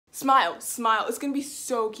Smile, smile. It's gonna be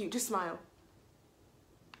so cute. Just smile.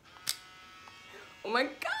 Oh my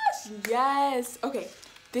gosh, yes. Okay,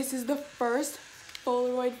 this is the first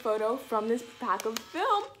Polaroid photo from this pack of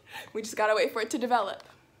film. We just gotta wait for it to develop.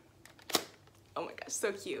 Oh my gosh,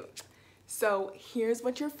 so cute. So here's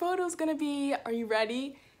what your photo's gonna be. Are you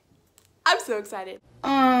ready? I'm so excited.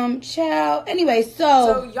 Child. Anyway,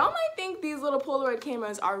 so y'all might think these little Polaroid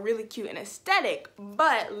cameras are really cute and aesthetic,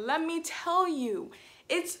 but let me tell you,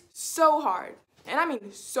 it's so hard. And I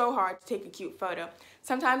mean so hard to take a cute photo.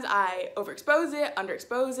 Sometimes I overexpose it,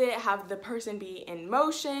 underexpose it, have the person be in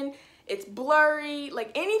motion, it's blurry,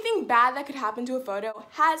 like anything bad that could happen to a photo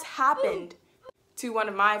has happened to one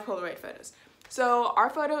of my Polaroid photos. So our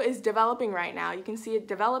photo is developing right now. You can see it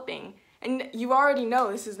developing. And you already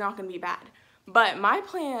know this is not gonna be bad. But my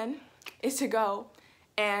plan is to go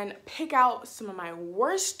and pick out some of my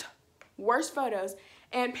worst photos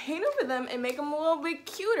and paint over them and make them a little bit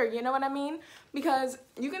cuter, you know what I mean? Because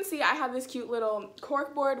you can see I have this cute little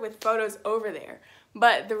corkboard with photos over there.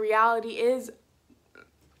 But the reality is,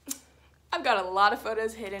 I've got a lot of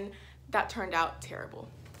photos hidden that turned out terrible.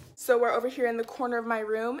 So we're over here in the corner of my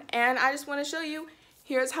room, and I just want to show you,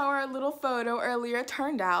 here's how our little photo earlier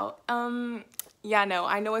turned out. Yeah, no,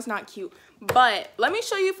 I know it's not cute, but let me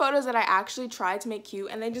show you photos that I actually tried to make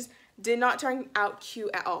cute, and they just did not turn out cute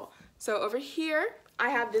at all. So over here, I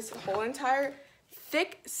have this whole entire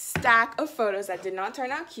thick stack of photos that did not turn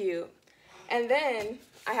out cute, and then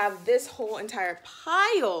I have this whole entire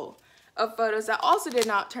pile of photos that also did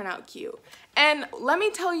not turn out cute. And let me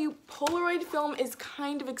tell you, Polaroid film is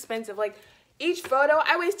kind of expensive. Like, each photo,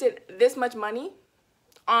 I wasted this much money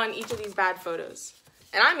on each of these bad photos.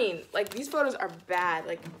 And I mean, like, these photos are bad.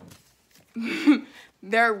 Like,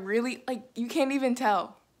 they're really, like, you can't even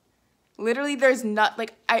tell. Literally, there's not,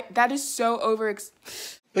 like, that is so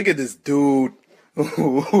Look at this dude.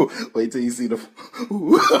 Wait till you see the.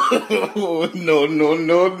 No, no,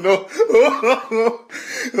 no, no.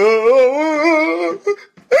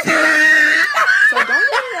 So don't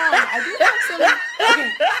get me wrong, I do have some. Okay,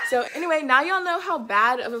 so anyway, now y'all know how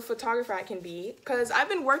bad of a photographer I can be, because I've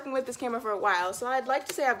been working with this camera for a while, so I'd like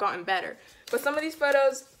to say I've gotten better. But some of these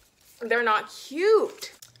photos, they're not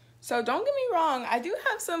cute. So don't get me wrong, I do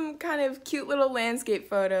have some kind of cute little landscape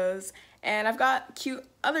photos, and I've got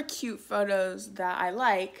other cute photos that I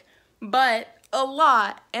like, but a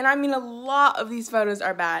lot, and I mean a lot of these photos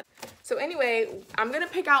are bad. So anyway, I'm gonna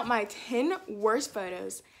pick out my 10 worst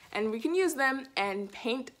photos, and we can use them and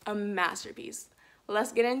paint a masterpiece.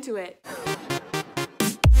 Let's get into it.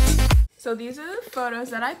 So these are the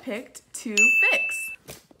photos that I picked to fix.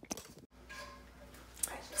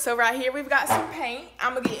 So right here we've got some paint.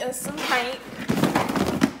 I'm gonna get us some paint,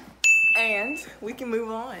 and we can move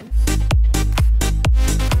on.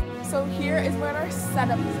 So here is what our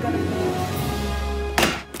setup is gonna be.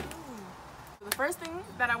 The first thing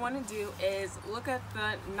that I want to do is look at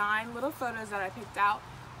the 9 little photos that I picked out,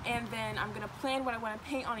 and then I'm gonna plan what I want to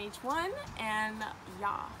paint on each one, and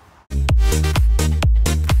yeah.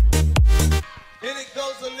 And it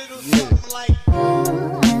goes a little something like.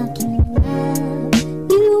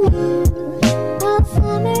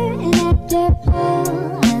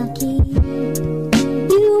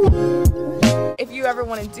 If you ever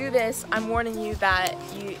want to do this, I'm warning you that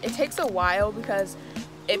it takes a while because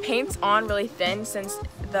it paints on really thin, since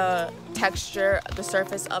the texture, the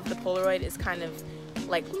surface of the Polaroid is kind of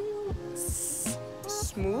like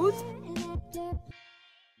smooth.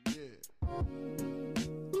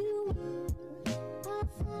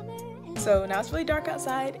 So now it's really dark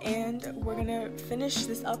outside, and we're gonna finish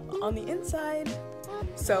this up on the inside.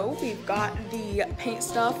 So we've got the paint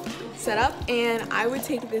stuff set up, and I would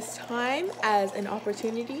take this time as an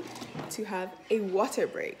opportunity to have a water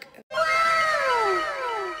break.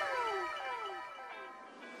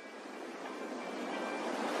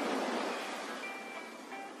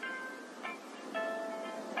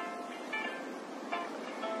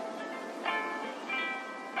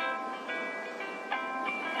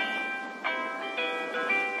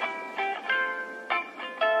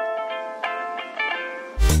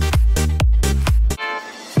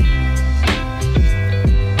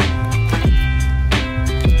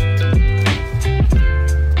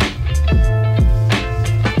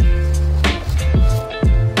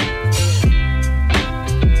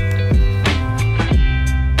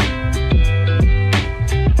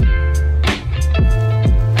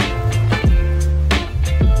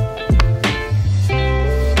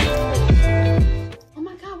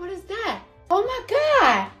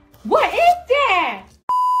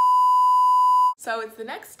 So it's the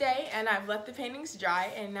next day, and I've let the paintings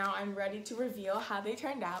dry, and now I'm ready to reveal how they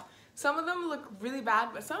turned out. Some of them look really bad,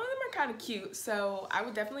 but some of them are kind of cute, so I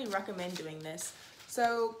would definitely recommend doing this.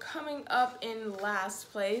 So coming up in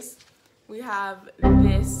last place, we have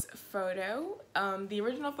this photo. The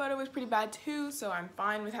original photo was pretty bad too, so I'm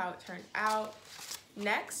fine with how it turned out.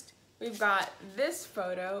 Next, we've got this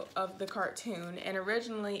photo of the cartoon, and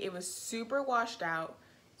originally it was super washed out,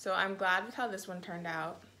 so I'm glad with how this one turned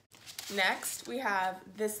out. Next, we have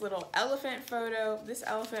this little elephant photo. This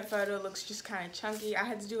elephant photo looks just kind of chunky. I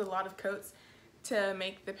had to do a lot of coats to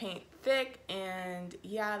make the paint thick, and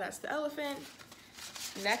yeah, that's the elephant.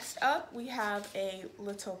 Next up, we have a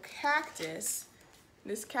little cactus.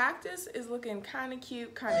 This cactus is looking kind of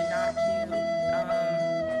cute, kind of not cute.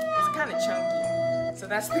 It's kind of chunky. So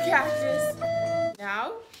that's the cactus.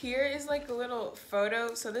 Now, here is like a little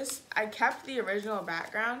photo. So this, I kept the original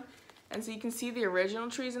background. And so you can see the original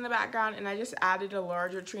trees in the background, and I just added a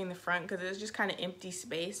larger tree in the front because it was just kind of empty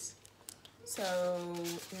space. So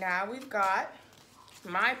now we've got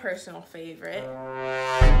my personal favorite.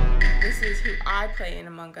 This is who I play in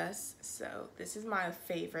Among Us, so this is my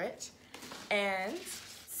favorite. And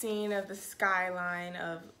scene of the skyline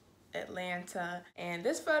of Atlanta. And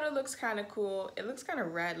this photo looks kind of cool. It looks kind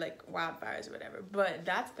of red, like wildfires or whatever, but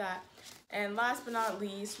that's that. And last but not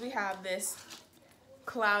least, we have this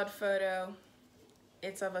cloud photo.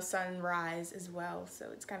 It's of a sunrise as well, so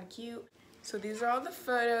it's kind of cute. So these are all the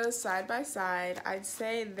photos side by side. I'd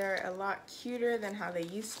say they're a lot cuter than how they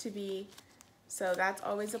used to be, so that's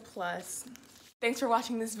always a plus. Thanks for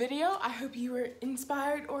watching this video. I hope you were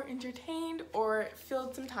inspired or entertained or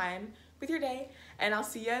filled some time with your day, and I'll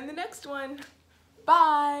see you in the next one.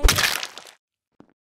 Bye!